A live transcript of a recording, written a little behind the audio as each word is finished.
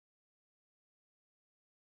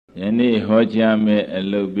ယနေ့ဟောကြားမယ့်အ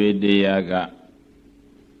လုပ်ပေးတရားက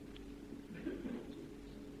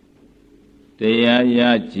တရားရ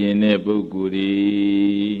ကျင်တဲ့ပုဂ္ဂိုလ်ဒီ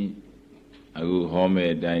အခုဟောမ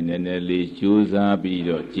ယ့်အတိုင်းနည်းနည်းလေးကြိုးစားပြီး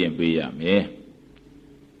တော့ကျင့်ပေးရမယ်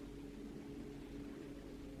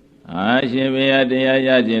အာရှင်ဘုရားတရားရ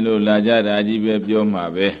ကျင်လို့လာကြတာကြီးပဲပြောမှာ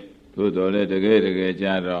ပဲသို့တော်လည်းတကယ်ကြ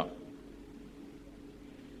တော့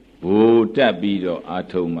ဘိုးတက်ပြီးတော့အာ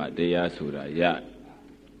ထုံမှတရားဆိုတာရ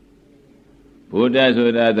ဘုဒ္ဓဆို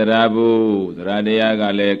တာတရားဘုရားတရားက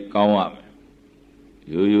လည်းကောင်းရမယ်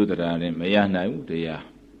ရိုးတရားနဲ့မရနိုင်ဘူးတရား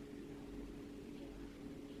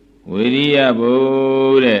ဝိရိယဘု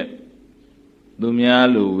တဲ့သူများ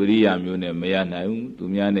လိုဝိရိယမျိုးနဲ့မရနိုင်ဘူးသူ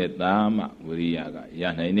များနဲ့သာမှဝိရိယကရ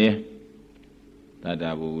နိုင်တယ်တတ္တ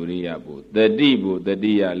ဘုဝိရိယဘုတတိဘုတ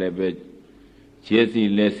တိယလည်းပဲခြေစီ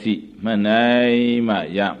လက်စီမှတ်နိုင်မှ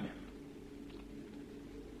ရမယ်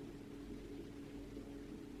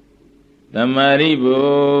သမာဓိဘု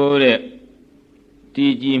တဲ့တ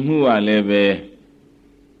ည်ကြည်မှုကလည်းပဲ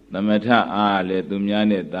သမထအားလည်းသူများ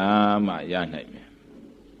နဲ့သာမှရနိုင်မယ်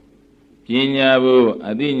ပညာဘု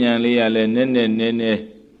အသိဉာဏ်လေးကလည်းနည်းနည်း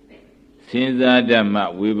စဉ်းစားတတ်မှ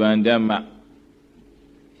ဝေဖန်တတ်မှ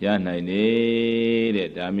ရနိုင်တယ်တဲ့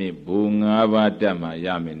ဒါမြင့်ဘု၅ပါးတတ်မှရ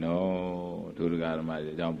မယ်နော်ဒုရဂဓမ္မ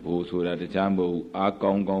တွေကြောင့်ဘုဆိုတာတခြားမဟုတ်ဘူးအာ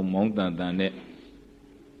ကောင်းမောင်းတန်နဲ့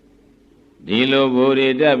ဒီလိုဘုတွေ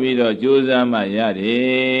တက်ပြီးတော့ကြိုးစားမှရတ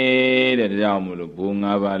ယ်တဲ့ဒါကြောင့်မို့လို့ဘု၅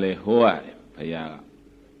ပါးလဲဟောရတယ်ဘုရားက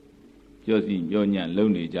ပြောစီပြောညံ့လုံ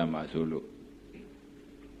နေကြမှာဆိုလို့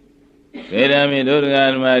ဗေဒမေဒုဒ္ဒဂ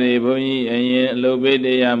ဓမ္မတွေဘုန်းကြီးအရင်အလုပ်ပေးတ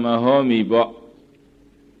ရားမဟောမီပေါ့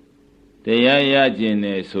တရားရကျင်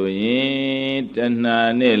နေဆိုရင်တဏှာ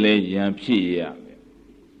နဲ့လည်းယံဖြစ်ရမယ်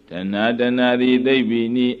တဏှာသည်သိပ်ပြီး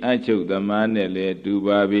နီးအချုပ်သမားနဲ့လည်းတူ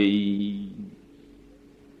ပါပေ၏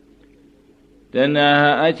တဏှာ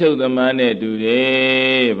အချုပ်သမားနဲ့တူတ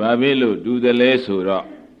ယ်ဘာဖြစ်လို့တူတယ်လဲဆိုတော့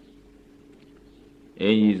အ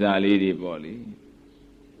င်ကြီးစားလေးတွေပေါ့လေ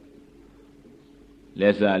လ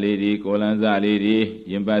က်စားလေးတွေကိုလန်းစားလေးတွေ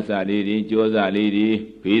ရင်ပတ်စားလေးတွေကြောစားလေးတွေ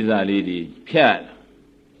ဘေးစားလေးတွေဖြတ်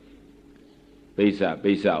ပိဿ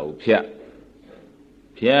ကိုဖြတ်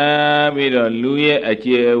ပြီးတော့လူရဲ့အ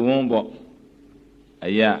ကျေဝန်းပေါ့အ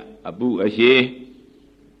ယအပုအရှိ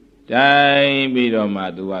တိုင်းပြီးတော့မှ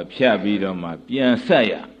သူကဖြတ်ပြီးတော့မှပြန်ဆက်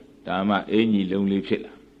ရဒါမှအင်ကြီးလုံးလေးဖြစ်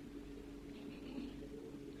လာ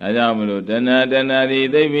ဒါကြောင့်မလို့တဏှာဒီ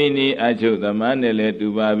သိပိနိအချုပ်သမားနဲ့လည်းတူ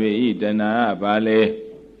ပါပေ၏တဏှာကဘာလဲ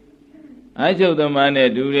အချုပ်သမားနဲ့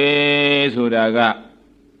တူတယ်ဆိုတာက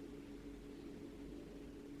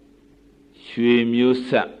ရွှေမျိုးဆ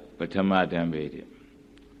က်ပထမတန်းပဲတဲ့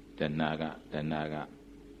တဏှာက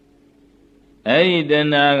အဲ့ဒီတ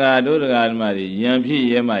ဏှာကဒုဒ္ဒဂဓမ္မတွေယံဖြစ်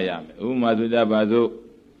ရဲမှရမယ်ဥပမာဆိုကြပါစို့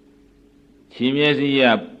ခြေမျက်စိရ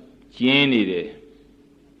ကျင်းနေတယ်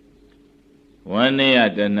ဝမ်းနဲ့ရ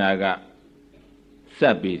တဏှာကစ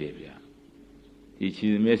ပ်ပြီးတယ်ဗျာဒီခြေ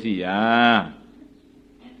မျက်စိရာ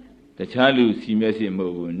တခြားလူခြေမျက်စိမဟု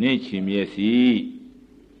တ်ဘူးနင့်ခြေမျက်စိ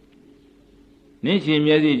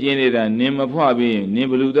ကျင်းနေတာနင်မဖွပြီးရင်နင်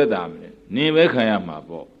ဘလူသက်တာမလဲနင်ပဲခံရမှာ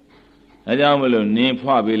ပေါ့ဒါကြောင့်မလို့နင်ဖွ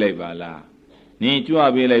ပေးလိုက်ပါလားနင်ကြွ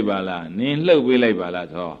ပေးလိုက်ပါလားနင်လှုပ်ပေးလိုက်ပါလား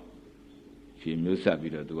သောခြေမျိုးဆက်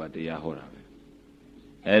ပြီးတော့သူကတရားဟောတာပဲ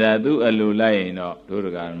အဲ့ဒါသူအလိုလိုက်ရင်တော့ဒုဒ္ဒ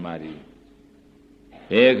ဂဓမ္မတွေ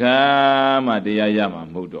ဘယ်ခါမှတရားရမှာ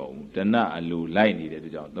မဟုတ်တော့ဘူးတဏှာအလိုလိုက်နေတဲ့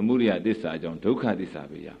ကြောင့်သမုဒိယသစ္စာကြောင့်ဒုက္ခသစ္စာ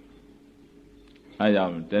ပဲရအဲကြော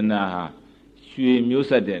င့်တဏှာဟာရွှေမျိုး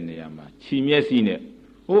ဆက်တဲ့နေရာမှာခြေမျက်စိနဲ့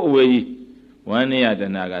ဟိုးအဝေးကြီးဝမ်းနဲ့ရတ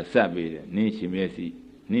ဏှာကစပ်ပေးတယ်နင်းခြေမျက်စိ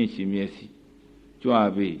ကြွ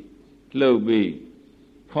ပေးလှုပ်ပေး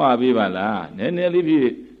ဖွာပေးပါလားနည်းနည်းလေးဖြ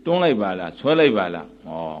စ်တွန်းလိုက်ပါလားဆွဲလိုက်ပါလား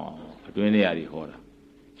ဩအတွင်းထဲရာကြီးဟောတာ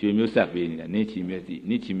ရွှေမျိုးဆက်ပေးနေတာနင်းခြေမျက်စိ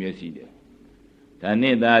တဲ့ဒါန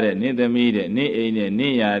င့်သားတဲ့နင့်သမီးတဲ့နင့်အိမ်တဲ့န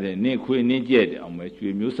င့်ရတဲ့နင့်ခွေနင့်ကြက်တဲ့အောင်ပဲရွှေ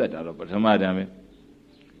မျိုးဆက်တာတော့ပထမတန်းပဲ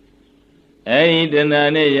အဲ့ဒီတဏှာ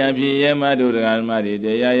နဲ့ရံဖြစ်ရဲမှတို့ဓမ္မတွေတ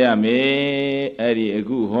ရားရမယ်အဲ့ဒီအ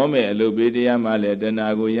ခုဟောမဲ့အလုပ်ပေးတရားမှလည်းတဏှာ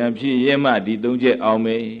ကိုရံဖြစ်ရဲမှဒီ၃ချက်အောင်မ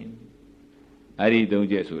ယ်အဲ့ဒီ၃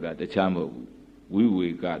ချက်ဆိုတာတခြားမဟုတ်ဘူးဝိဝေ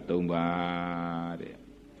က၃ပါးတဲ့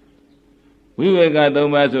ဝိဝေက၃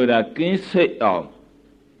ပါးဆိုတာကင်းစိတ်အောင်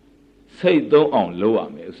စိတ်သုံးအောင်လုပ်ရ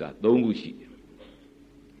မယ်ဥစ္စာ၃ခုရှိတယ်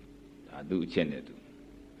ဒါသူအချက်နဲ့သူ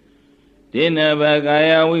ဒေနဘကာ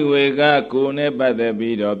ယဝိဝေကကိုယ်နဲ့ပတ်သက်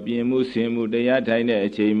ပြီးတော့ပြင်မှုဆင်မှုတရားထိုင်တဲ့အ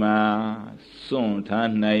ချိန်မှာစွန့်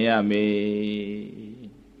ထားနိုင်ရမယ်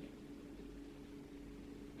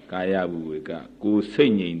ကာယဝိဝေကကိုယ်စိ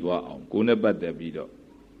တ်ငြိမ်သွားအောင်ကိုယ်နဲ့ပတ်သက်ပြီးတော့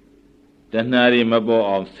တဏှာတွေမပေါ်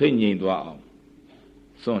အောင်စိတ်ငြိမ်သွားအောင်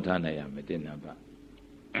စွန့်ထားနိုင်ရမယ်ဒေနဘ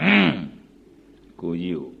ကို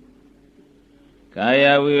ကြီးကို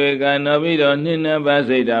Kaya viveka nobido nina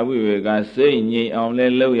basita viveka sinyi on le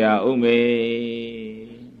loya ume.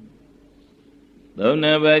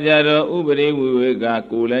 Dona bajaro ubri viveka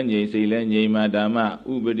kulanyi silanyi madama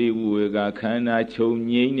ubri viveka khana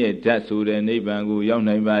chonyi ne dasure nibangu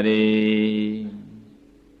yawnai bari.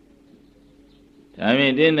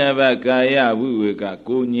 Tami dina ba kaya viveka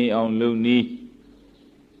kunyi on luni.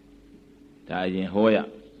 Tayin hoya.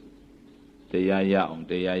 Teyaya on.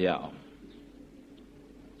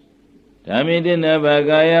 Tami dina ba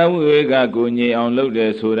kaya viveka kunyi on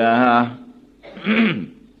lude sura.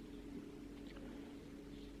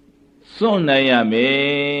 Son na ya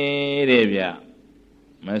me rebya.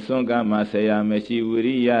 Masonga masaya meshi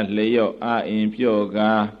wiriya leyo a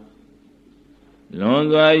impyoga.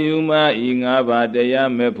 Londwa yuma inga ba deya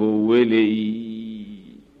mepu wili.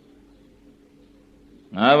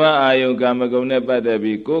 Ngaba ayoga magone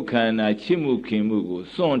badabi ko kana chimu kimugu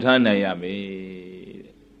son thana ya me.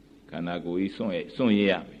 Kana ko yi son ye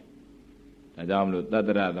ya me. Da jaam lo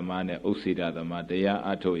tadra dama ne ussida dama deya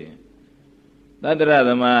atho yin. Tadra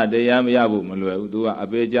dama deya maya bu ma lwe bu tu ka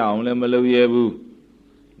ape ja aung le ma lou ye bu.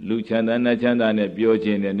 Lu chanda na chanda ne pyo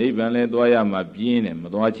chin ne nibbaan le twa ya ma pyin ne ma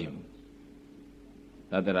twa chin bu.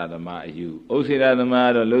 Tadra dama ayu ussida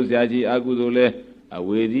dama do lou sia chi akuso le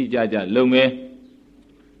awe si ja ja lou me.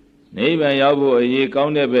 Nibbaan yaw bu aye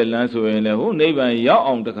kaung de be lan so yin le ho nibbaan yaw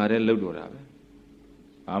aung taka de lou do da be.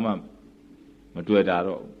 Ama ma twet da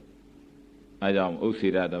ro. A jaam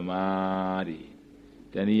ussida dama di.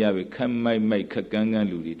 Taniya be kham mai khakkan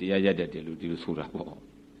lu di taya yat de lu di sura po.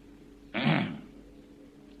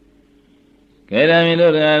 Kera mi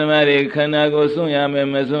lo dharma ri khana ko sun ya me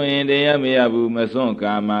ma sun yin taya ma ya bu ma sun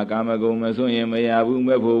kama ko ma sun yin ma ya bu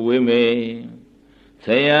ma pho we me.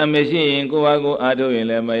 Sayaမရှိရင်ကိုယ့်ဟာကိုအားထုတ်ရင်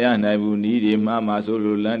လည်းမရနိုင်ဘူးနီးဒီမှာဆို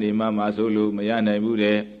လို့လမ်းဒီမှာဆိုလို့မရနိုင်ဘူး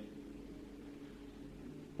တဲ့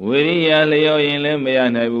ဝိရိယလျော့ရင်လည်းမရ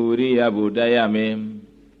နိုင်ဘူးဝိရိယဘူတတ်ရမယ်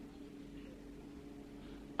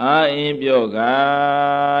အာရင်ပြော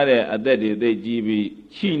ကားတဲ့အသက်တွေသိကြီးပြီး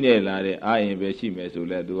ချိနေလာတဲ့အာရင်ပဲရှိမယ်ဆို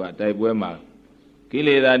လဲသူကတိုက်ပွဲမှာကိ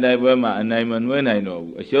လေသာတိုက်ပွဲမှာအနိုင်မနှွဲနိုင်တော့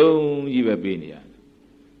ဘူးအရှုံးကြီးပဲပေးနေရတယ်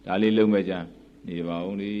ဒါလေးလုံးမဲ့ကြနေပါ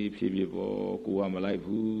ဦးလေဖြည်းဖြည်းပေါ့ကိုကမလိုက်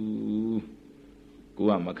ဘူးကို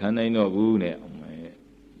ကမခံနိုင်တော့ဘူးနဲ့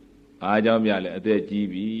အားကြောင့်ပြလဲအသက်ကြီး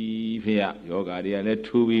ပြီဖေရယောဂါတွေကလည်း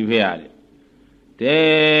ထူပြီဖေရတယ်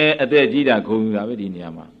တဲ့အသက်ကြီးတာခုံယူတာပဲဒီနေရာ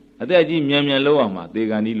မှာအသက်ကြီးမြန်မြန်လောက်အောင်မှာသေ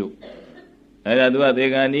ကံနီးလို့အဲ့ဒါသူကသေ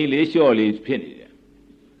ကံနီးလေးလျှော့လေးဖြစ်နေတယ်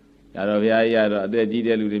ဒါတော့ဘုရားကြီးကတော့အသက်ကြီး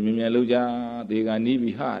တဲ့လူတွေမြန်မြန်လောက်ကြသေကံနီး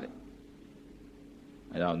ပြီဟာတဲ့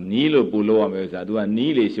အဲ့တော့နီးလို့ပူလို့ရမယ်ဆိုတာသူက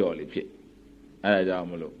နီးလေးလျှော့လေးဖြစ်အဲ့ဒါကြောင့်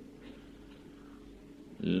မလို့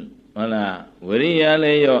ဟုတ်လားဝရိယလ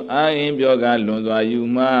ည်းရောအာရင်ပြောကလွန်စွာယူ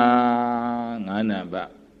မှငါးနံပါ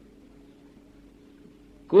တ်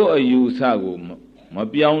ကိုယ်အယူဆကိုမ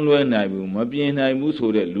ပြောင်းလဲနိုင်ဘူးမပြင်းနိုင်ဘူးဆို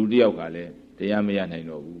တဲ့လူတစ်ယောက်ကလည်းတရားမရနိုင်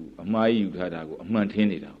တော့ဘူးအမှားကြီးယူထားတာကိုအမှန်ထင်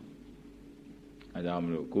နေတာအဲဒါမ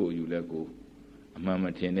လို့ကိုယ်အယူလဲကိုအမှန်မ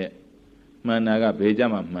ထင်တဲ့မှန်တာကဘယ်ကြ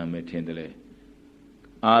မှာမှန်မထင်တယ်လဲ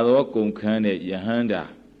အာသောကုန်ခန်းတဲ့ယဟန္တာ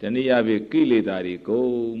တဏှာပဲကိလေသာတွေကု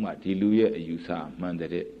န်မှဒီလူရဲ့အယူဆမှန်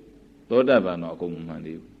တဲ့သောတာပန်တော့အကုန်မမှန်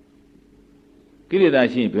သေးဘူးကိလေသာ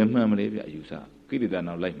ရှိရင်ဘယ်မှန်မလဲဗျအယူဆကိလေသာ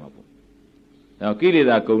နောက်လိုက်မှာပေါ့ဒါကိလေ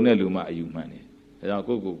သာကုန်တဲ့လူမှအယူမှန်တယ်ဒါကြောင့်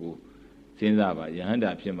ကိုစဉ်းစားပါယဟန္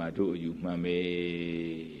တာဖြစ်မှာတို့အယူမှန်ပဲ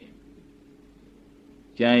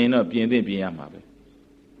ကြံရင်တော့ပြင်သင့်ပြင်ရမှာပဲ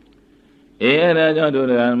အဲ့ဒါကြောင့်တို့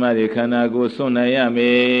ဓမ္မတွေခန္ဓာကိုယ်စွန့်နိုင်ရမ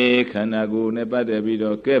ယ်ခန္ဓာကိုယ်နဲ့ပတ်သက်ပြီး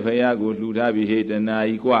တော့ကဲဖရာကိုလှူထားပြီးဟေ့တဏှာ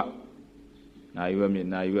ကြီးกว่าနာယီဝက်မြင့်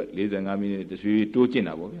နာယီဝက်45မိနစ်တဆွေတိုးကျင့်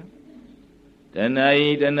တာပေါ့ဗျာတဏှာ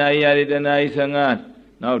ကြီးရတယ်တဏှာကြီး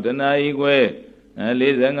15နောက်တဏှာကြီးခွဲ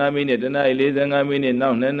45မိနစ်တဏှာကြီး45မိနစ်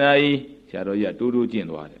နောက်2နာရီဆရာတော်ကြီးတိုးကျင့်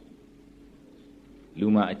သွားတယ်လူ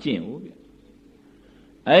မအကျင့်ဟုတ်ဗျ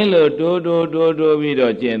အဲ့လိုတိုးပြီး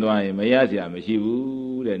တော့ကျင့်သွားရင်မရစရာမရှိ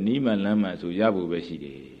ဘူးတဲ့နီးမှန်လမ်းမှန်ဆိုရဖို့ပဲရှိတ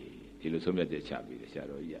ယ်ဒီလိုဆုံးဖြတ်ချက်ချပြီးတယ်ဆရာ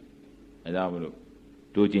တော်ကြီးအဲဒါမလို့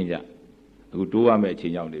တိုးကျင့်ကြအခုတိုးရမယ့်အချိ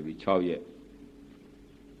န်ရောက်နေပြီ6ရက်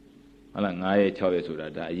ဟုတ်လား9ရက်6ရက်ဆိုတာ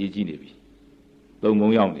ဒါအရေးကြီးနေပြီ3ပုံ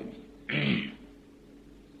ရောက်နေပြီ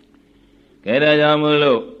ကဲဒါကြောင့်မ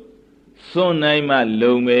လို့စွန့်နိုင်မှ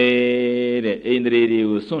လုံပဲတဲ့ဣန္ဒြေတွေ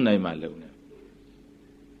ကိုစွန့်နိုင်မှလုံတယ်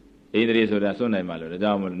ဣန္ဒြေဆိုတာစွန့်နိုင်မှလို့ဒါ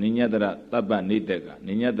ကြောင့်မလို့နိညတရတပ္ပနိတက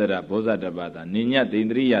နိညတရဘောဇတပ္ပတာနိညတိန္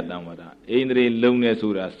ဒြိယတံဝရဣန္ဒြေလုံနေ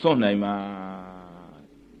ဆိုတာစွန့်နိုင်မှ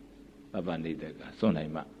တပ္ပနိတကစွန့်နို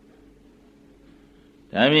င်မှ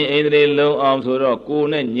ဒါမြင်ဣန္ဒြေလုံအောင်ဆိုတော့ကိုယ်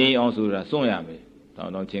နဲ့ငြိမ်အောင်ဆိုတာစွန့်ရမယ်တော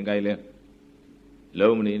င်းချင်းကြိုက်လဲလုံ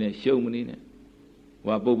မနေနဲ့ရှုံမနေနဲ့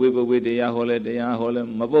ဟိုပုတ်ပေးတရားဟောလဲ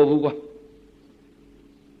မပုတ်ဘူးကွာ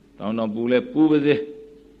တောင်းတောင်းပူလဲပူပါစေ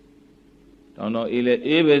တောင်းတောင်းအေးလဲ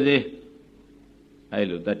အေးပါစေအဲ့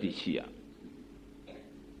လိုတတ္တိရှိရ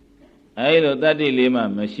အဲ့လိုတတ္တိလေးမှ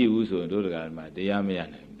မရှိဘူးဆိုရင်တို့တရားမှာတရားမရ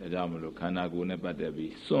နိုင်ဘူးဒါကြောင့်မလို့ခန္ဓာကိုယ်နဲ့ပတ်သက်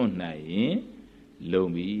ပြီးစွန့်နိုင်ရင်လုံ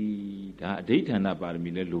ပြီဒါအဋိဌာဏပါရမီ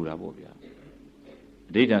လဲလိုတာပေါ့ဗျာ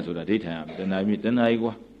အဋိဌာန်ဆိုတာအဋိဌာန်ရတဏှာမြင့်တဏှာကြီး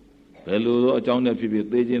ကွာဘယ်လိုသောအကြောင်းနဲ့ဖြစ်ဖြစ်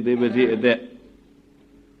သေခြင်းသေပါစေအသက်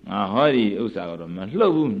ငါဟောဒီဥစ္စာကတော့မလှု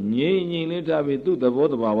ပ်ဘူးငြိမ်ငြိမ်လေးထားပြီးသူ့သဘော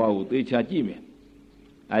တဘာဝကိုသေချာကြည့်မယ်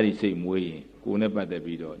အဲ့ဒီစိတ်မွေးရင်ကိုယ်နဲ့ပတ်သက်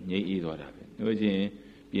ပြီးတော့ငြိမ်အေးသွားတာပဲတို့ချင်း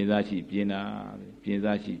ပြင်းစားရှိပြင်းတာပဲပြင်း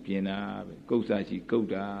စားရှိပြင်းတာပဲကုတ်စားရှိကုတ်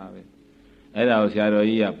တာပဲအဲ့ဒါကိုဆရာတော်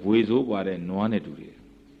ကြီးကဘွေဆိုးပွားတဲ့နွားနဲ့တူတယ်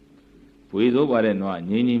ဘွေဆိုးပွားတဲ့နွား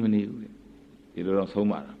ငြိမ်ငြိမ်မနေဘူးလေဒီလိုတော့ဆုံး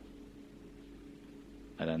ပါတာ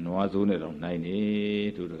အဲ့ဒါနွားဆိုးနဲ့တော့နိုင်နေ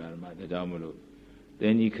သူတကားမှာဒါကြောင့်မလို့တ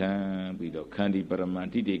င်းကြီးခံပြီးတော့ခန္တီပရမန်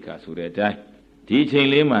တိတိခဆိုတဲ့အတိုင်းဒီချိန်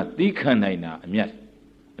လေးမှာသီးခံနိုင်တာအမျက်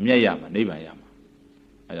ရမှာနိဗ္ဗာန်ရမှာ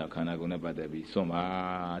အဲကြောင့်ခန္ဓာကိုယ်နဲ့ပတ်သက်ပြီးစွန့်ပါ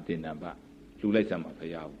တင်နံပါလူလိုက်စမ်းမှာဖ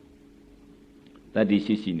ရာဘူးတတ္တိ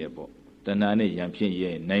ရှိနေပေါ့တဏှာနဲ့ယံဖြစ်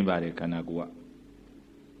ရဲ့နိုင်ပါတယ်ခန္ဓာကိုယ်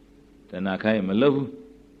ကတဏှာခိုင်းမလှုပ်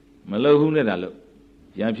ဘူးနဲ့ဒါလို့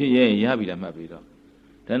ယံဖြစ်ရဲ့ရပြီလားမှတ်ပြီးတော့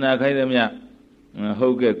တဏှာခိုင်းသမျှဟု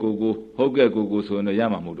တ်ကဲ့ကိုဆိုရင်တော့ရ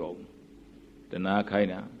မှာမဟုတ်တော့ဘူးတဏှာခိုင်း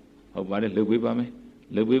တာဟုတ်ပါတယ်လှုပ်ပေးပါမယ်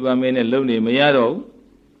နဲ့လှုပ်နေမရတော့ဘူး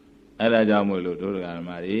အဲ့ဒါကြောင့်မို့လို့တို့ဓမ္မ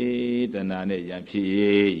တွေတဏှာနဲ့ယံဖြစ်ရ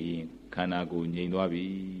င်ခန္ဓာကိုယ်ငြိမ်သွားပြီ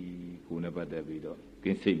ကိုယ်နဲ့ပတ်သက်ပြီးတော့က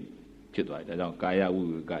င်းစိတ်ဖြစ်သွားတယ်ဒါကြောင့်ကာယဝိ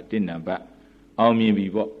ဝေက1နံပါတ်အောင်မြင်ပြီ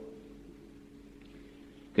ပေါ့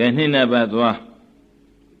ကဲ2နံပါတ်သွား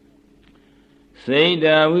စိတ်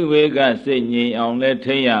ဓာဝိဝေကစိတ်ငြိမ်အောင်လဲ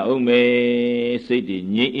ထိရအောင်မယ်စိတ်တွေ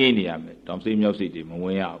ငြိမ်အေးနေရမယ်တောင်စိတ်မြောက်စိတ်တွေမဝ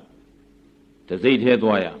င်ရဘူးတစိတ်ထဲ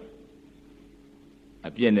သွားရအ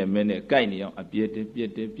ပြည့်နဲ့မဲနဲ့ကြိုက်နေအောင်အပြည့်တပြည့်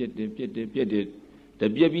တပြည့်တပြည့်တပြည့်တ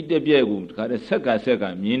ပြည့်ပြီးတပြည့်ကိုတခါတည်းဆက်က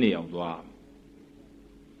မြင်းနေအောင်သွား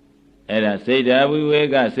အဲ့ဒါစိတ်ဓာဝိဝေ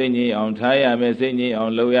ကစိတ်ငြိမ်အောင်ထားရမယ်စိတ်ငြိမ်အော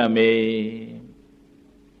င်လုပ်ရမယ်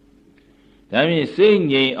ဒါဖြင့်စိတ်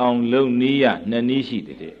ငြိမ်အောင်လုပ်နည်းရ2နည်းရှိ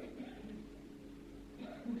တဲ့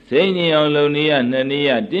စိတ်ငြိမ်အောင်လုပ်နည်းရ2နည်း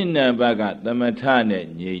ရ1နံပါတ်ကသမထနဲ့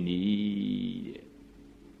ငြိမ်နည်း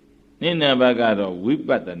တဲ့2နံပါတ်ကတော့ဝိပ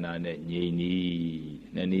ဿနာနဲ့ငြိမ်နည်း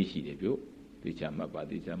2နည်းရှိတယ်ပြုသိချမှတ်ပါ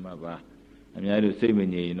အများတို့စိတ်မ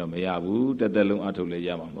ငြိမ်ရင်တော့မရဘူးတစ်သက်လုံးအထုတ်လည်းရ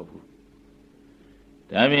မှာမဟုတ်ဘူး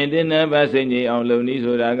ဒါမြင်1နံပါတ်စိတ်ငြိမ်အောင်လုပ်နည်း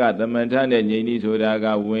ဆိုတာကသမထနဲ့ငြိမ်နည်းဆိုတာက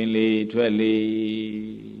ဝင်လေထွက်လေ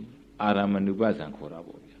အာရမဏုပ္ပဇံခေါ်တာ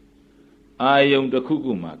ပေါ့ဗျာအာယုံတစ်ခု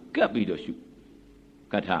ခုမှာကပ်ပြီးတော့ရှု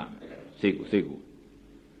ကထစိတ်ကို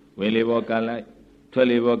ဝင်လေပေါ်ကလိုက်ထွက်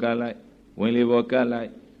လေပေါ်ကလိုက်ဝင်လေပေါ်ကလိုက်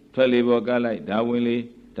ထွက်လေပေါ်ကလိုက်ဒါဝင်လေ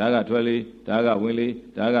ဒါကထွက်လေဒါကဝင်လေ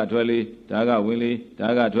ဒါကထွက်လေဒါကဝင်လေဒါ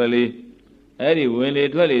ကထွက်လေအဲ့ဒီဝင်လေ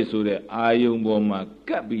ထွက်လေဆိုတဲ့အာယုံပေါ်မှာက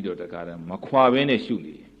ပ်ပြီးတော့တခါတည်းမခွာဘဲနဲ့ရှု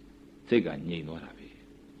နေစိတ်ကငြိမ်သွားတာပဲ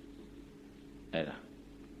အဲ့ဒါ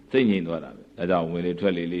စိတ်ငြိမ်သွားတာပဲဒါကြောင့်ဝင်လေထွ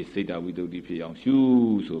က်လေလေးစိတ်တဝိတ္တုဖြစ်အောင်ရှု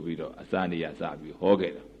ဆိုပြီးတော့အစနေရစပြီးဟော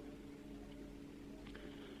ခဲ့တာ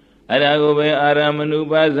အဲ့ဒါကိုပဲအာရမဏုပ္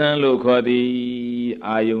ပဇံလို့ခေါ်သည်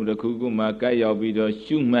အာယုံတစ်ခုခုမှကပ်ရောက်ပြီးတော့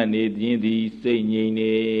ရှုမှတ်နေခြင်းသည်စိတ်ငြိမ်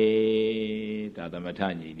နေဒါသမထ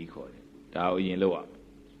ငြိမ်သည်ခေါ်တယ်ဒါကိုအရင်လောက်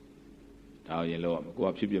ကို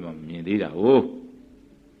ကဖြစ်ပြမှမမြင်သေးတာဟုတ်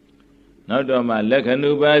နောက်တော့မှလက္ခ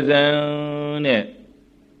ဏုပ္ပဇံနဲ့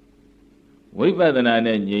ဝိပဿနာ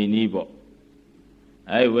နဲ့ငြိမ်နီးပေါ့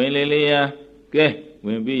အဲဝင်လေလေးရာကဲဝ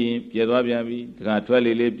င်ပြီးရင်ပြည့်သွားပြန်ပြီတခါထွက်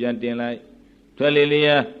လေလေးပြန်တင်လိုက်ထွက်လေလေး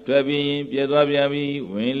ရာထွက်ပြီးရင်ပြည့်သွားပြန်ပြီ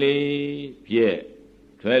ဝင်လေပြည့်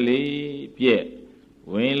ထွက်လေပြည့်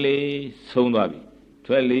ဝင်လေဆုံးသွားပြီ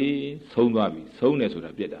ထွက်လေဆုံးသွားပြီဆုံးတယ်ဆို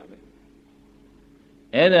တာပြည့်တာပဲ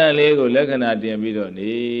အဲ့ဒါလေးကိုလက္ခဏာတင်ပြီးတော့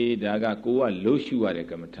နေဒါကကိုကလှုပ်ရှုရတဲ့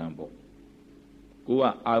ကမ္မထံပေါ့ကိုက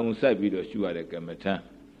အာုံစိုက်ပြီးတော့ရှုရတဲ့ကမ္မထံ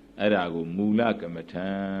အဲ့ဒါကိုမူလကမ္မထံ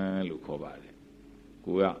လို့ခေါ်ပါတယ်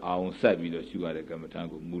ကိုကအာုံစိုက်ပြီးတော့ရှုရတဲ့ကမ္မထံ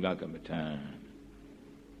ကိုမူလကမ္မထံ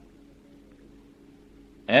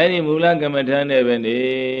အဲ့ဒီမူလကမ္မထံနဲ့ပဲနေ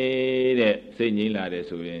တဲ့စိတ်ငြိမ်းလာတယ်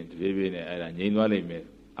ဆိုရင်တပြေးပြေးနဲ့အဲ့ဒါငြိမ်းသွားလိမ့်မယ်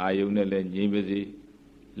အာယုံနဲ့လည်းငြိမ်းပါစေ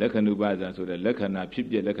လက္ခဏုပ္ပဇံဆိုတဲ့လက္ခဏာဖြစ်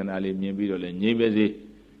ပြလက္ခဏာလေးမြင်ပြီးတော့လည်းငြိမ်းပါစေ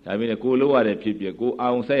ဒါပေမဲ့ကိုလို့ရတဲ့ဖြစ်ပြကို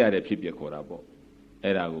အာုံစိုက်ရတဲ့ဖြစ်ပြခေါ်တာပေါ့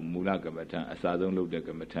အဲ့ဒါကိုမူလကမ္မထံအစာဆုံးလုပ်တဲ့က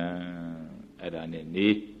မ္မထံအဲ့ဒါနဲ့နေ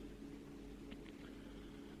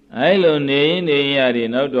အဲ့လိုနေရတယ်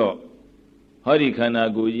နောက်တော့ဟောဒီခန္ဓာ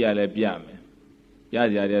ကိုယ်ကြီးကလည်းပြမယ်ပြ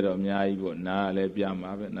ကြရတော့အများကြီးပေါ့နားကလည်းပြ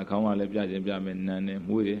မှာပဲနှာခေါင်းကလည်းပြခြင်းပြမယ်နန်းတယ်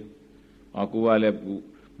မွေးတယ်အော်ကိုယ်ကလည်းပူ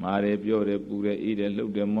မာတယ်ပြောတယ်ပူတယ်အေးတယ်လှု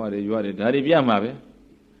ပ်တယ်မောတယ်ရွာတယ်ဒါတွေပြမှာပဲ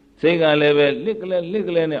စိတ်ကလည်းပဲလစ်က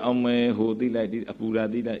လေးနဲ့အောင်မယ်ဟိုသိလိုက်ဒီအပူရာ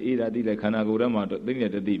သိလိုက်အေးရာသိလိုက်ခန္ဓာကိုယ်ထဲမှာသိ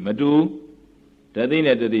နဲ့တသိမတူတသိ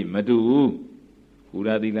နဲ့တသိမတူဟူ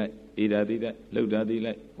ရာသိလိုက်အေးရာသိလိုက်လှုပ်တာသိ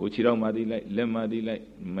လိုက်ဟိုခြေထောက်မှသိလိုက်လက်မှသိလိုက်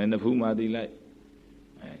မနှဖူးမှသိလိုက်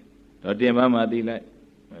တော့တင်ပါမှသိလိုက်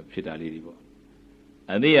ဖြစ်တာလေးတွေပေါ့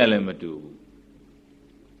အသိရလည်းမတူဘူး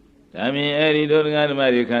ဒါမြင်အဲ့ဒီတို့ငါဓမ္မ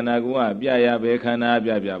တွေခန္ဓာကိုယ်ကပြရပဲခန္ဓာ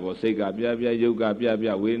ပြပေါ့စိတ်ကပြယုတ်ကပြ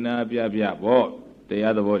ဝေဒနာပြပေါ့တ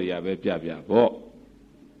ရားသဘောတွေကပဲပြပေါ့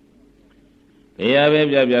တရားပဲ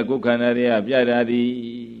ပြကိုယ်ခန္ဓာတွေကပြတာဒီ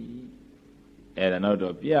အဲ့ဒါ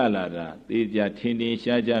တော့ပြလာတာသေချာထင်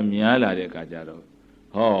ရှားများလာတဲ့အခါကျတော့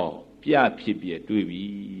ဟောပြဖြစ်ပြတွေ့ပြီ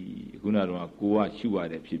ခုနကတော့ကိုကရှုရ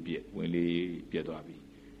တဲ့ဖြစ်ပြဝင်လေးပြတ်သွားပြီ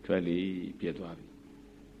ထွက်လေးပြတ်သွားပြီ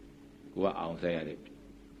ကိုကအောင်ဆက်ရတဲ့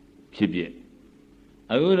ဖြစ်ပြ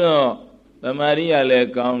အခုတော့သမာဓိကလည်း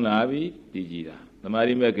ကောင်းလာပြီတည်ကြည်တာသမာ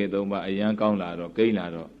ဓိမဲ့ခင်သုံးပါအရန်ကောင်းလာတော့ကိန်းလာ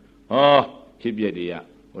တော့ဟောဖြစ်ပြတွေက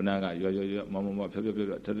ဟိုနာကရောမဖြောထထ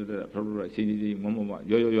ရှင်းမ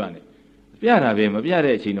ရောနဲ့ပြတာပဲမပြ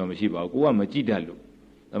တဲ့အချိန်တော့မရှိပါဘူးကိုကမကြည့်တတ်လို့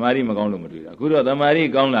သမာဓိမကောင်းလို့မတွေ့တာအခုတော့သမာဓိ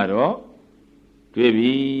ကောင်းလာတော့တွေ့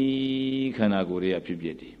ပြီခန္ဓာကိုယ်ရဲ့ဖြစ်ပြ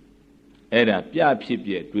တွေအဲ့ဒါပြဖြစ်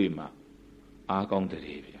ပြတွေ့မှအားကောင်းတဲ့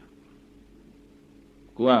ဗျာ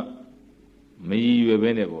ကိုကမရည်ရွယ်ပဲ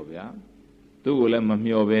နဲ့ပေါ့ဗျာသူ့ကိုလည်းမ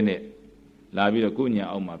မျှော်ပဲနဲ့လာပြီးတော့ကိုညာ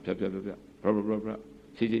အောက်မှာဖြတ်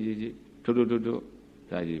ရှိထိုးဒါ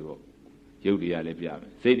ကြီးပေါ့ရုပ်တရားလည်းပြမ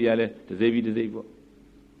ယ်စိတ်တရားလည်းတစ်စိတ်ပြီးတစ်စိတ်ပေါ့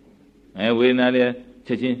ဝေဒနာလည်းချ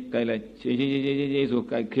က်ချင်းကြိုက်လိုက်ချင်းဆို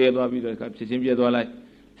ကြိုက်ခဲသွားပြီးတော့ချက်ချင်းပြတ်သွားလိုက်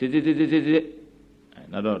စစ်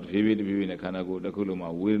နောက်တော့တဖြည်းဖြည်းနဲ့ခန္ဓာကိုယ်တစ်ခုလုံးမှာ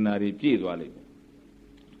ဝေဒနာတွေပြည့်သွားလိမ့်မယ်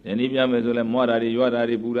ဒီနေ့ပြမယ်ဆိုလဲမောတာတွေရွာတာ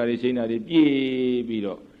တွေပူတာတွေရှိန်တာတွေပြည့်ပြီး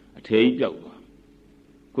တော့အထေကြီးပြောက်သွား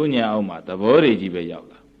ကိုညာအောင်မှာသဘောတွေကြီးပဲရောက်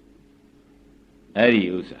လာအဲ့ဒီ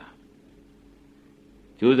ဥစ္စာ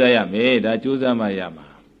ကြိုးစားရမယ်ဒါကြိုးစားမှရမှာ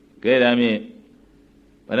ကဲဒါမြင့်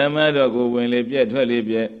ပရမတ်တော်ကိုဝင်လေပြက်ထွက်လေ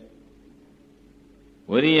ပြက်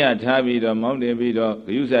ဝိရိယထားပြီးတော့မောင်းတင်ပြီးတော့ဂ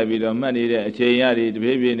ယုစိုက်ပြီးတော့မှတ်နေတဲ့အချိန်ရတွေတဖြ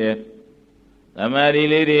ည်းဖြည်းနဲ့သမာဓိ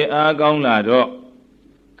လေးတွေအားကောင်းလာတော့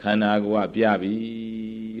ခန္ဓာကိုယ်ကပြပြီ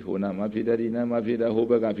ဟိုနာမှာဖြစ်တယ်ဒီနာမှာဖြစ်တယ်ဟို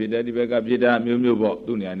ဘက်ကဖြစ်တယ်ဒီဘက်ကဖြစ်တာမျိုးပေါ့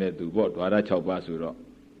သူ့နေရာနဲ့သူပေါ့ဓဝါရ6ပါးဆိုတော့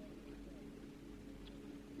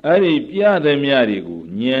အဲ့ဒီပြသည်များတွေကို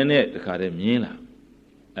ညံတဲ့တခါတည်းမြင်လာ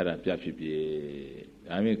အဲ့ဒါပြဖြစ်ပြ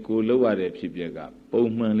ဒါမြင်ကိုလောက်ရတဲ့ဖြစ်ပြကပုံ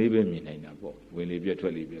မှန်လေးပဲမြင်နိုင်တာပေါ့ဝင်လေပြက်ထွ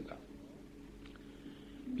က်လေပြက်က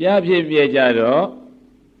ပြဖြစ်ပြကြတော့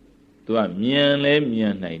သူကမြန်လဲမြ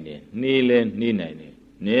န်နိုင်တယ်နှေးလဲနှေးနိုင်တယ်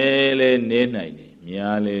နဲလဲနဲနိုင်တယ်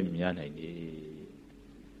များလဲများနိုင်တယ်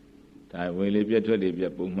ဒါဝင်လေပြက်ထွက်လေပြ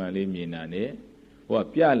က်ပုံမှန်လေးမြင်တာနဲ့ဟိုက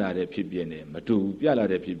ပြလာတဲ့ဖြစ်ပြနဲ့မတူဘူးပြလာ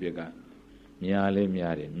တဲ့ဖြစ်ပြကများလဲ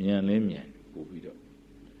များတယ်မြန်လဲမြန်ပို့ပြီးတော့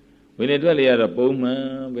ဝင်လေထွက်လေကတော့ပုံမှန်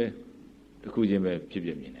ပဲတစ်ခုချင်းပဲဖြစ်ပြ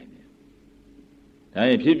မြင်နိုင်တယ်ဒါ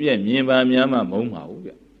ရင်ဖြစ်ပြမြင်ပါများမှမုန်းပါဘူး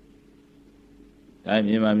ဗျဒါ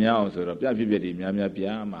မြင်ပါများအောင်ဆိုတော့ပြဖြစ်ပြတွေများပြ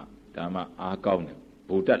မှဒါမှအားကောင်းတယ်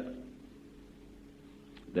ဘုတ်တက်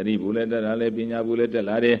တတိဘုလည်းတက်လာလေပညာဘုလည်းတက်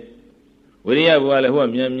လာတယ်ဝိရိယဘုကလည်းဟိုက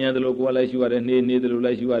မြန်သလိုကိုယ်ကလည်းရှိရတယ်နေသလိုလ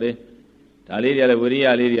ည်းရှိရတယ်ဒါလေးတွေကလည်းဝိရိယ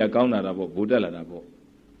လေးတွေကကောင်းလာတာပေါ့ဘုတက်လာတာပေါ့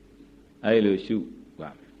အဲလိုရှုပါ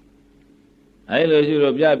မယ်အဲလိုရှု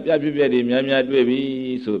တော့ပြဖြစ်ပြတွေများတွေ့ပြီ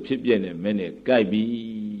ဆိုဖြစ်ပြနေမဲ့နဲ့ကြိုက်ပြီ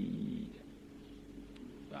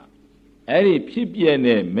အဲ့ဒီဖြစ်ပြ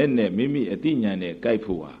နဲ့မဲ့နဲ့မိမိအတိညာနဲ့ကြိုက်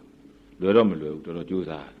ဖို့ဟာလွယ်တော့မလွယ်ဘူးတော်တော်ကြိုး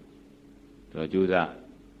စားကြိုးစား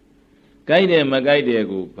ကြိုက်တယ်မကြိုက်တယ်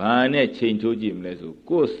ကိုဘာနဲ့ချိန်ထိုးကြည့်မလဲဆို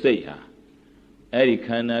ကိုယ်စိတ်ဟာအဲ့ဒီခ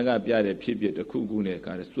န္ဓာကပြတဲ့ဖြစ်ဖြစ်တစ်ခုခုနဲ့က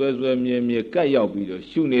ဆွဲမြဲကြိုက်ရောက်ပြီးတော့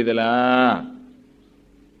ရှုနေသလား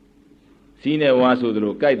စီးနဲ့ဝါဆိုသ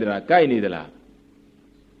လိုကြိုက်သလားကြိုက်နေသလား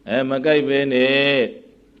မကြိုက်ပဲနဲ့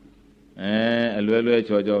အလွယ်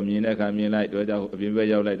ချောမြင်တဲ့အခါမြင်လိုက်တော့ကြအပြင်ဘက်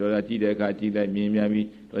ရောက်လိုက်တော့ကြည့်တဲ့အခါကြည့်လိုက်မြင်မြန်ပြီး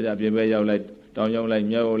တော့ကြအပြင်ဘက်ရောက်လိုက်တောင်းရောက်လိုက်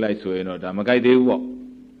မြောက်ရောက်လိုက်ဆိုရင်တော့ဒါမကြိုက်သေးဘူးပေါ့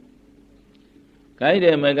ကြိုက်တ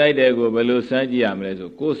ယ်မကြိုက်တယ်ကိုဘယ်လိုစမ်းကြည့်ရမလဲဆို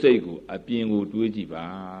ကိုယ်စိတ်ကိုအပြင်ကိုတွေးကြည့်ပါ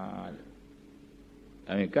တဲ့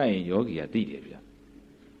ဒါပေမဲ့ကြိုက်ရင်ယောဂီကသိတယ်ဗျ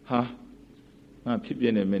ဟာငါဖြစ်ပြ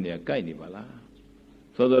နေမဲ့နေကကြိုက်နေပါလား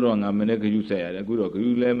စောစောတော့ငါမနေ့ဂယုဆက်ရတယ်အခုတော့ဂ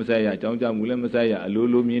ယုလည်းမဆက်ရအကြောင်းကြမှုလည်းမဆက်ရအလို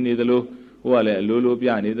လိုမြင်နေသလိုဟိုကလည်းအလိုလိုပြ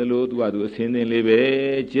နေသလိုသူကသူအစင်းသင်းလေးပဲ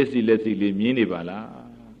ကျစ်စီလက်စီလေးမြင်နေပါလား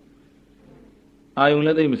အာယုံလ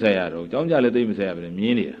ည်းသိမဆက်ရတော့အကြောင်းကြလည်းသိမဆက်ရပဲမြ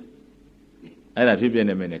င်နေတာအဲ့ဒါဖြစ်ပြ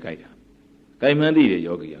နေမဲ့နေကြိုက်တာကြိုက်မှန်းသိတယ်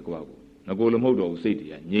ယောဂီကကိုယ့်ကိုငကိုလိုမဟုတ်တော့ဘူးစိတ်တွေ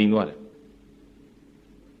ကငြိမ်သွားတယ်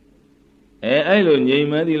အဲ့လိုငြိမ်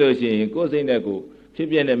မှန်းသိလို့ရှိရင်ကိုယ်စိတ်နဲ့ကိုဖြစ်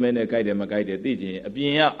ပြနေမဲ့နဲ့ကြိုက်တယ်မကြိုက်တယ်သိချင်းအပြ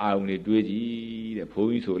င်ကအာယုံတွေတွေးကြည့်တဲ့ဘုန်း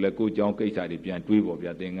ကြီးဆိုလည်းကိုယ်ကြောင်းကိစ္စတွေပြန်တွေးပေါ့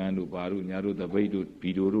ဗျာသင်္ကန်းတို့ဘာတို့ညာတို့သပိတ်တို့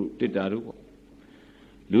ဗီဒိုတို့တစ်တာတို့ပေါ့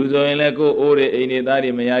လူဆိုရင်လည်းကိုယ်အိုးတွေအိမ်တွေသား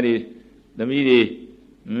တွေမယားတွေသမီးတွေ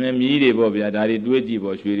မြည်တွေပေါ့ဗျာဒါတွေတွေးကြည့်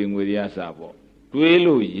ပေါ့ရွှေတွေငွေတွေအစားပေါ့တွေး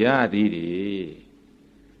လို့ရသေးတယ်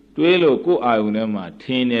တွေးလို့ကိုယ်အာယုန်ထဲမှာထ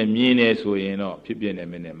င်းနေမြင်နေဆိုရင်တော့ဖြစ်ပြနေ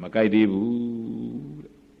မင်းနဲ့မကြိုက်သေးဘူး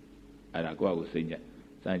တဲ့အဲ့ဒါကိုယ့်အကိုစိတ်ညက်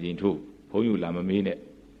စံချိန်ထိုးဘုန်းကြီးလာမမေးနဲ့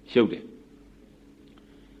ရှုပ်တယ်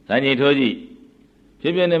စံချိန်ထိုးကြည့်ဖြ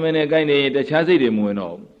စ်ပြနေမင်းနဲ့ကြိုက်နေရင်တခြားစိတ်တွေမဝင်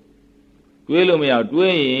တော့တွေးလို့မရ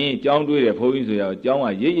တွေးရင်ကြောင်းတွေးတယ်ဘုန်းကြီးဆိုရကြောင်းက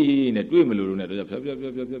ရိပ်ရိပ်နဲ့တွေးမလို့လို့နဲ့တော့ဖြတ်ဖြ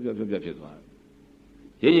စ်သွား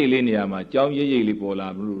တယ်ရိပ်ရိပ်လေးနေရာမှာကြောင်းရိပ်ရိပ်လေးပေါ်လာ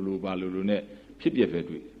မလို့ပါလို့နဲ့ဖြစ်ပြပဲ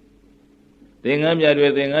တွေ့သင်္ကန်းမြတ်တွေ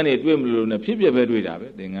သင်္ကန်းတွေတွေ့မလို့နဲ့ဖြစ်ပြပဲတွေ့တာပဲ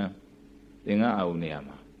သင်္ကန်းအာုံနေရာ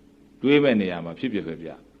မှာတွေးမဲ့နေရာမှာဖြစ်ပြပဲ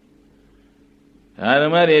ဗျာဓ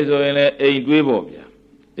မ္မတွေဆိုရင်လည်းအိမ်တွေးပေါ့ဗျာ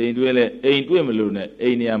အိမ်တွေးလဲအိမ်တွေ့မလို့နဲ့အိ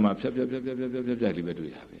မ်နေရာမှာဖြတ်လေးပဲ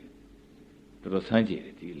တွေ့တာပဲတော်တော်ဆန်းကျင်တ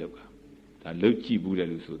ယ်ဒီလောက်ကဒါလှုပ်ကြည့်ဘူးတယ်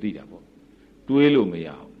လို့ဆိုသိတာပေါ့တွေးလို့မရ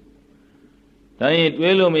အောင်ဒါရင်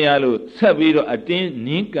တွေးလို့မရလို့ဆက်ပြီးတော့အတင်းန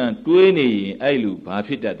င်းကန်တွေးနေရင်အဲ့လူဘာ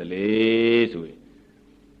ဖြစ်တတ်တယ်လဲဆိုရင်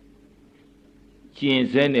ကျင်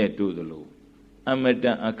စဲနဲ့တို့သလိုအမတ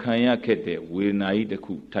န်အခမ်းရခက်တဲ့ဝေဒနာကြီးတစ်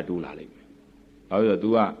ခုထပ်တိုးလာလိမ့်မယ်။ဘာလို့လဲ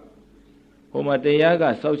ဆိုတော့ तू ကဟိုမှာတရားက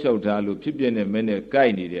စောက်ရှောက်ထားလို့ဖြစ်ပြနေမဲ့နဲ့ကြို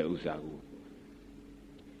က်နေတဲ့ဥစ္စာ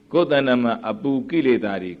ကိုယ်တဏ္ဍမှာအပူကိလေ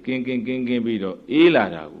သာတွေကင်းပြီးတော့အေးလာ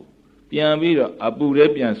တာကိုပြန်ပြီးတော့အပူထဲ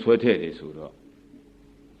ပြန်ဆွဲထည့်တယ်ဆိုတော့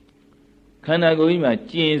ခန္ဓာကိုယ်ကြီးမှာ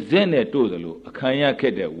ကျင်စက်နဲ့တို့သလိုအခမ်းရခ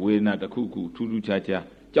က်တဲ့ဝေဒနာတစ်ခုခုထူးထူးခြားခြား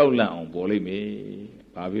ကြောက်လန့်အောင်ပေါ်လိမ့်မယ်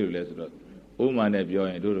။ဘာဖြစ်လို့လဲဆိုတော့ဥမာနဲ့ပြော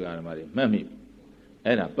ရင်တို့ဓမ္မတွေမှတ်မိ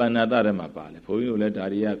အဲ့ဒါပဏ္ဏတထဲမှာပါလေဘုန်းကြီးတို့လည်းဒါ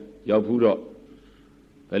တွေကရောက်ဘူးတော့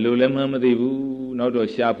ဘယ်လိုလဲမှမသိဘူးနောက်တော့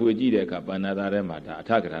ရှာဖွေကြည့်တဲ့အခါပဏ္ဏတထဲမှာဒါအ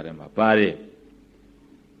ထကထာထဲမှာပါတယ်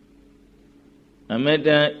အမတ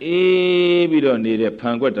န်အေးပြီးတော့နေတဲ့ဖ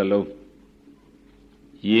န်ခွက်တစ်လုံး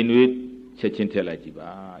ရေနွေးချက်ချင်းထည့်လိုက်ကြည့်ပါ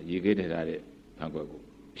ရေခဲထည့်ထားတဲ့ဖန်ခွက်ကို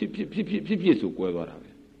ဖြစ်ဆိုကွဲသွားတာပဲ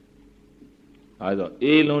အဲဒါ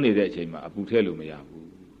အေးလုံးနေတဲ့အချိန်မှာအပူထည့်လို့မရ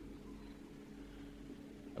ဘူး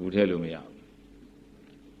အပူထည့်လို့မရဘူး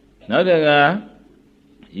နောက်တက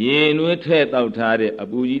ရေနွေးထည့်တောက်ထားတဲ့အ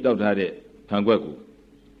ပူကြီးတောက်ထားတဲ့ဖန်ခွက်ကို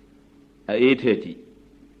အေးထည့်ကြည့်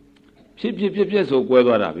ဖြစ်ဆိုကွဲ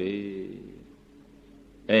သွားတာပဲ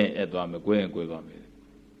အဲ့သွားမယ်ကွဲရင်ကွဲသွားမယ်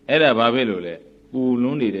အဲ့ဒါဘာဖြစ်လို့လဲပူ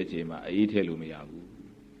လွန်းနေတဲ့အချိန်မှာအေးထည့်လို့မရဘူး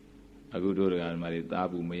အခုတို့ဓမ္မတွေသား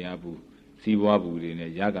ဘူးမရဘူးစီးပွားဘူးတွေ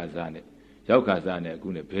နဲ့ရကစားနဲ့ရောက်ခါစားနဲ့အခု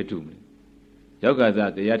နဲ့ဘဲထုမလဲရောက်ခါ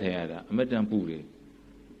စားတရားထိုင်ရတာအမတန်ပူတယ်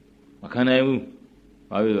မခံနိုင်ဘူး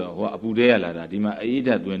ဘာဖြစ်လို့ဟိုအပူတဲရလာတာဒီမှာအေး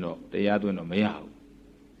ဓာတ်သွင်းတော့တရားသွင်းတော့မရ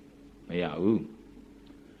ဘူး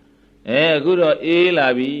အခုတော့အေးလာ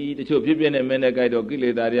ပြီတချို့ဖြစ်ပြနေမဲ့နဲ့ကြိုက်တော့ကိလေ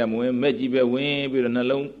သာတွေကမဝင်မဲ့ကြီးပဲဝင်ပြီးတော့နှ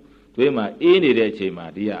လုံးသွေးမှာအေးနေတဲ့အချိန်မှာ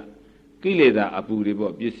ဒီကကိလေသာအပူတွေ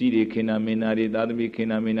ပေါ့ပစ္စည်းတွေခင်နာမင်နာတွေသာသမီခင်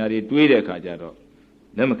နာမင်နာတွေတွေးတဲ့အခါကျတော့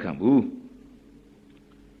လက်မခံဘူး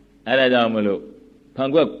အဲ့ဒါကြောင့်မလို့ဖန်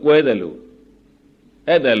ခွက်ကွဲတယ်လို့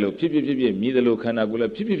အဲ့ဒါလို့ဖြစ်မြည်တယ်လို့ခန္ဓာကိုယ်လ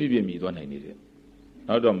ည်းဖြစ်မြည်သွားနိုင်နေတယ်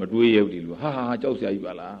နောက်တော့မတွေးရဘူးဒီလိုဟာကြောက်စရာကြီး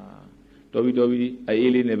ပါလားတော်ပြီ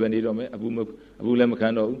အေးလေးနဲ့ပဲနေတော့မယ်အပူလည်းမခံ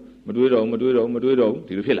တော့ဘူးမတွေးတော့ဘူးဒီလို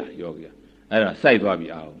ဖြစ်လာရောကြီးအဲ့ဒါစိုက်သွားပြီ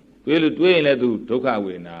အောင်တွေးရင်လည်းသူဒုက္ခ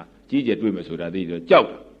ဝေဒနာကြီးကျယ်တွေးမယ်ဆိုတာသိတော့ကြော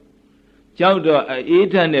က်တော့အေး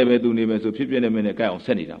ထက်နဲ့ပဲသူနေမယ်ဆိုဖြစ်နေမယ်နဲ့ကြိုက်အောင်ဆ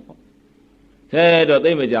က်နေတာပေါ့ဆဲတော့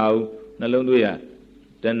သိမကြဘူးနှလုံးသွေးရ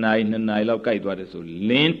1 နာရီ 2 နာရီလောက်ကြိုက်သွားတယ်ဆို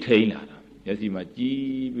လင်းထိန်လာတာမျက်စိမှာ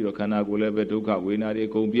ကြီးပြီးတော့ခန္ဓာကိုယ်လည်းပဲဒုက္ခဝေဒနာတွေ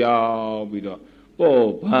အကုန်ပြောင်းပြီးတော့ပေါ့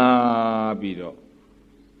ပါပြီးတော့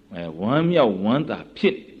ဝမ်းမြောက်ဝမ်းသာဖြ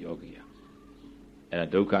စ်နေယောဂီဟာအဲ့ဒါ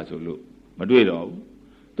ဒုက္ခဆိုလို့မတွေ့တော့ဘူး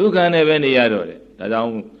ဒုက္ခနဲ့ပဲနေရတော့တယ်ဒါကြော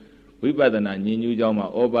င့်ဝိပဿနာဉာဏ်ညူးကြောင်းမှာ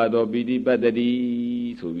ဩဘာသောပိဋိပတ္တိ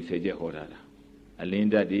ဆိုပြီးဆယ်ချက်ဟောထားတာအလင်း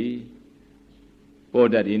ဓာတ်တွေပေါ်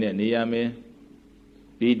ဓာတ်တွေနဲ့နေရမယ်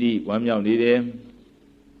ပိဋိဝမ်းမြောက်နေတယ်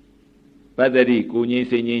ပတ္တိကိုငြိမ်း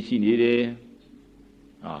စိတ်ငြိမ်းရှိနေတယ်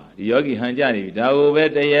ဒီယောဂီဟန်ကြနေပြီဒါကိုပဲ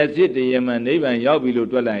တရားစစ်တရားမှန်နိဗ္ဗာန်ရောက်ပြီလို့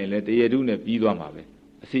တွက်လိုက်ရင်လည်းတရားထုနဲ့ပြီးသွားမှာပဲ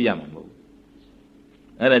အစိရမှာမဟုတ်ဘူး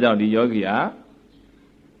အဲ့ဒါကြောင့်ဒီယောဂီဟာ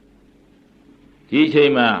ဒီအချိ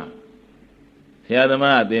န်မှာဆရာသ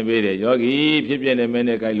မားအသင်ပေးတယ်ယောဂီဖြစ်ပြနေမဲ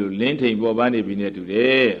နဲ့ကြိုက်လို့လင်းထိန်ပေါ်ပါနေပြီနဲ့တူတ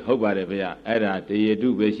ယ်ဟုတ်ပါတယ်ဗျာအဲ့ဒါတရားထု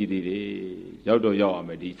ပဲရှိသေးတယ်ရောက်တော့ရောက်အောင်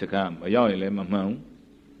မယ်ဒီစကားမရောက်ရင်လည်းမမှန်ဘူး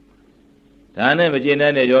ဒါနဲ့မကျေန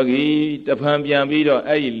ပ်တဲ့ယောဂီတဖန်ပြန်ပြီးတော့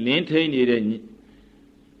အဲ့ဒီလင်းထိန်နေတဲ့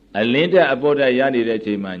အလင်းတက်အပေါ်တက်ရနေတဲ့အ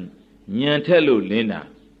ချိန်မှာညံထက်လို့လင်းတာ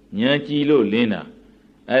ညံကြည်လို့လင်းတာ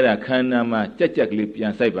အဲ့ဒါခန္ဓာမှာကြက်ကလေးပြ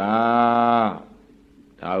န်ဆိုင်ပါ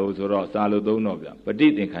ဒါဟုဆိုတော့စာလို့သုံးတော့ဗျပဋိ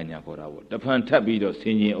သင်္ခါညာခေါ်တာပေါ့တဖန်ထပ်ပြီးတော့ဆ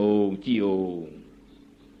င်ញင်အောင်ကြည်အောင်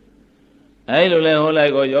အဲ့လိုလဲဟောလို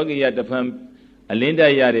က်ကောယောဂီရတဖန်အလင်းတ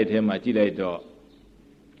က်ရတဲ့ထဲမှာကြည့်လိုက်တော့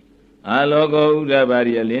အာလောကောဥဒ္ဒဘာ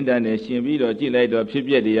ရီအလင်းတန်နဲ့ရှင်ပြီးတော့ကြည့်လိုက်တော့ဖြစ်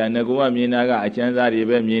ပျက်တရားငကောမြင်တာကအချမ်းစားတွေ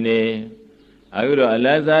ပဲမြင်နေအခုတော့အလ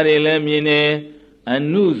တ်စားတွေလည်းမြင်နေအ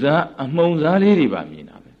နုစားအမှုံစားလေးတွေပါမြင်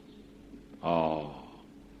တာပဲဩ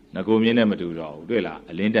ငကောမြင်နဲ့မတူတော့ဘူးတွေ့လား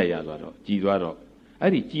အလင်းတက်ရသွားတော့ကြည်သွားတော့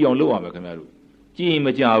အဲ့ဒီကြည်အောင်လုပ်ရမယ်ခင်ဗျားတို့ကြည်မ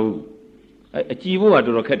ကြဘူးအကြည်ဖို့က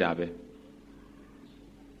တော်တော်ခက်တာပဲ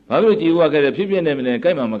ဘာလို့ကြည်ဖို့ခက်တယ်ဖြစ်ဖြစ်နေမနေ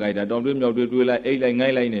ကြိုက်မှမကြိုက်တာတောင်တွေးမြောက်တွေးတွေးလိုက်အိတ်လိုက်ငို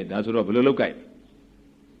င်းလိုက်နေဒါဆိုတော့ဘယ်လိုလုပ်ကြိုက်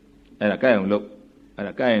အဲ့ဒါကြိုက်အောင်လုပ်အဲ့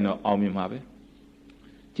ဒါကြိုက်ရင်တော့အောင်မြင်မှာပဲ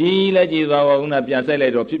ကြည်လိုက်ကြည်သွားပါဦးနာပြန်ဆိုင်လို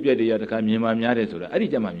က်တော့ဖြစ်ဖြစ်တရားတခါမြင်မှများတယ်ဆိုတာအဲ့ဒီ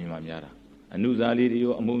ကြမှာမြင်မှများတာအနုစားလေးတွေ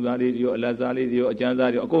ရောအမုံစားလေးတွေရောအလတ်စားလေးတွေရောအကျန်း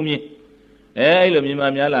စားတွေရောအကုန်မြင်အဲ့လိုမြင်မှ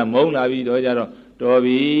များလာမုံလာပြီးတော့ကြတော့တော်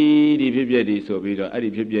ပြီဒီဖြစ်ဖြစ်ဒီဆိုပြီးတော့အဲ့ဒီ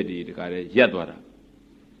ဖြစ်ဖြစ်ဒီတခါတည်းရက်သွားတာ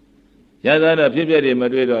ရသတော့ဖြစ်ဖြစ်တွေမ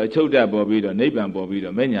တွေ့တော့အချုပ်တက်ပေါ်ပြီးတော့နိဗ္ဗာန်ပေါ်ပြီး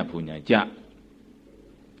တော့မဲ့ညာဖူညာကြ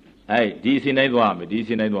အဲ့ဒီအစဉ်တိုင်းသွားမယ်ဒီအစ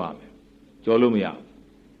ဉ်တိုင်းသွားမယ်ကြော်လို့မရဘူး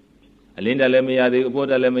အလင်းတက်လည်းမရသေးဘူးအပေါ်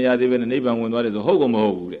တက်လည်းမရသေးဘူးနဲ့နိဗ္ဗာန်ဝင်သွားတယ်ဆိုဟုတ်ကောမဟု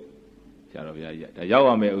တ်ဘူးတဲ့ဆရာတော်ဘုရားကြီးဒါရောက်ရ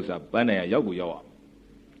မယ့်ဥစ္စာပန်းနိုင်ရရောက်ကိုရောက်အောင်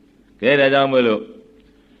ကဲဒါကြောင့်မလို့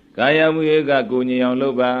ကာယဝိဝေကကိုညင်အောင်လု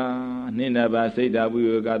ပ်ပါနိနဘာစိတ်ဓာဝိ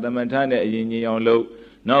ဝေကသမထနဲ့အရင်ညင်အောင်လုပ်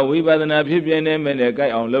နောက်ဝိပဿနာဖြစ်ပြနေမဲ့နဲ့ကြို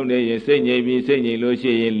က်အောင်လုပ်နေရင်စိတ်ငြိမ်ပြီးစိတ်ငြိမ်လို့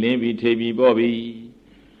ရှိရင်လင်းပြီးထိပ်ပြီးပေါ့ပြီ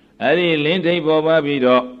အဲ့ဒီလင်းထိပ်ပေါ်ပါပြီး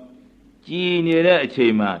တော့ကြည်နေတဲ့အချိ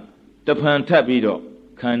န်မှာတဖန်ထပ်ပြီးတော့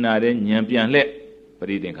ခန္ဓာတဲ့ဉာဏ်ပြန်လှက်ပ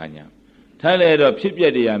ရိသင်္ခာဉာဏ်ထပ်လဲတော့ဖြစ်ပြ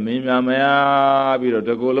တရားမင်းများမရပြီးတော့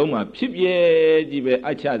တကူလုံးမှာဖြစ်ပြကြီးပဲ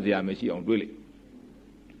အချစရာမရှိအောင်တွေးလိုက်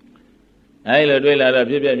အဲ့လိုတွေးလာတော့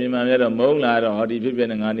ဖြစ်ပြမြင်မှများတော့မုန်းလာတော့ဟောဒီဖြစ်ပြ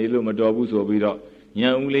နဲ့ငါနေလို့မတော်ဘူးဆိုပြီးတော့ဉာ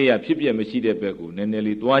ဏ်ဦးလေးရဖြစ်ပြမရှိတဲ့ဘက်ကိုနည်းနည်း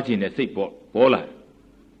လေးသွားခြင်းနဲ့စိတ်ပေါ်လာ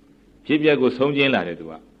ဖြစ်ပြကိုဆုံးခြင်းလာတယ်သူ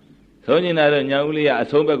ကဆုံးခြင်းလာတော့ဉာဏ်ဦးလေးရအ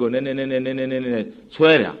ဆုံးဘက်ကိုနည်းနည်း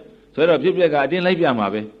ဆွဲတာဆွဲတော့ဖြစ်ပြကအတင်းလိုက်ပြမှာ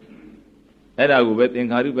ပဲအဲ့ဒါကိုပဲသင်္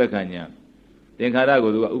ခါရုပ္ပခဉာဏ်သင်္ခါရ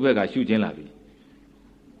ကိုသူကဥပ္ပခရှုခြင်းလာပြီ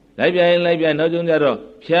လိုက်ပြရင်လိုက်ပြနောက်ဆုံးကျတော့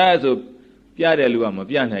ဖြားဆိုပြတဲ့လူကမ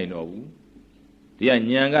ပြနိုင်တော့ဘူးဒီက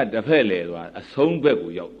ဉာဏ်ကတစ်ဖက်လေသွားအဆုံးဘက်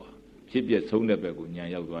ကိုရောက်သွားဖြစ်ပြဆုံးတဲ့ဘက်ကိုဉာဏ်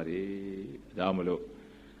ရောက်သွားတယ်ဒါမလို့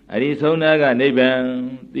အဲ့ဒီဆုံးနာကနိဗ္ဗာန်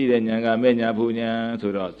သိတဲ့ဉာဏ်ကမဲ့ညာဖူဉာဏ်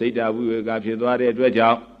ဆိုတော့စိတ်တဝိဝေကဖြစ်သွားတဲ့အတွက်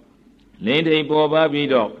ကြောင့်လင်းထိန်ပေါ်ပါပြီး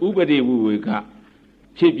တော့ဥပတိဝိဝေက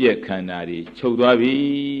ဖြစ်ပြခန္ဓာတွေချုပ်သွားပြီ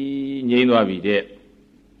ငြိမ်းသွားပြီတဲ့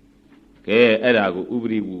ကဲအဲ့ဒါကိုဥပ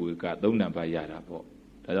တိဝိဝေက3နံပါတ်ရတာပေါ့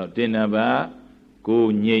ဒါကြောင့်1နံပါတ်ကို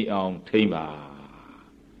ငြိမ်းအောင်ထိမ့်ပါ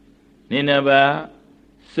2နံပါတ်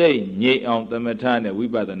စိတ်ငြိမ်းအောင်သမထနဲ့ဝိ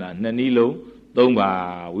ပဿနာ2နည်းလုံး3ပါ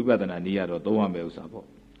ဝိပဿနာနည်းရတော့3ရမယ်ဥစ္စာပေါ့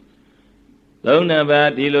3နံပါတ်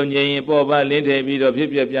ဒီလိုငြိမ်းရင်ပေါ်ပါလင်းထည့်ပြီးတော့ဖြစ်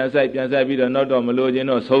ပြပြန်ဆိုင်ပြီးတော့နောက်တော့မလို့ခြင်း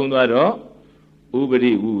တော့ဆုံးသွားတော့ဥပ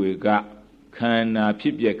တိဝိဝေကခန္ဓာဖြ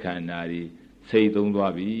စ်ပြခန္ဓာတွေစိတ်သုံး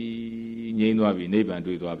သွားပြီငြိမ်းသွားပြီနိဗ္ဗာန်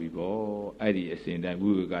တွေ့သွားပြီပေါ့အဲ့ဒီအစဉ်တိုင်းဝိ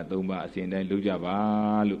ဝေက3ပါအစဉ်တိုင်းလုပ်ကြပါ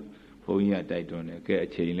လို့ဘုန်းကြီးကတိုက်တွန်းတယ်ကဲအ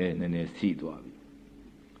ချိန်လဲနည်းနည်းစီသွားပြီ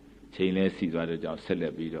ချိန်လဲစီသွားတော့ကြောင့်ဆက်လ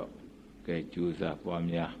က်ပြီးတော့ကဲကြိုးစားပွား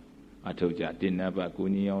များအထုတ်ကြ1နံပါတ်ကို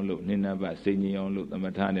ညင်အောင်လို့2နံပါတ်စိတ်ညင်အောင်လို့သမ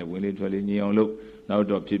ထနဲ့ဝင်လေထွက်လေညင်အောင်လို့နောက်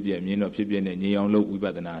တော့ဖြစ်ပြမြင်တော့ဖြစ်ပြနဲ့ညင်အောင်လို့ဝိပ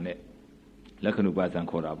ဿနာနဲ့လက္ခဏုပါဇံ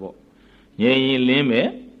ခေါ်တာပေါ့ညင်ရင်လင်းမယ်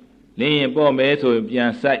လင်းရင်ပေါ့မယ်ဆိုရင်ပြ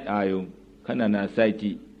န်ဆိုင်အာယုံခဏနာဆိုင်ကြ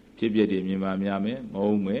ည့်ဖြစ်ပြတွေမြင်ပါများမယ်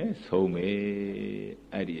မုံမယ်ဆုံးမယ်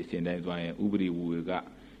အဲ့ဒီအစဉ်တိုင်းသွားရင်ဥပရိဝူက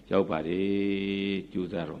ရောက်ပါတယ်ကြိုး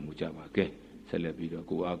စားတော်မူကြပါကဲဆက်လက်ပြီးတော့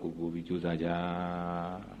ကိုအားကိုပြီးကြိုးစားကြ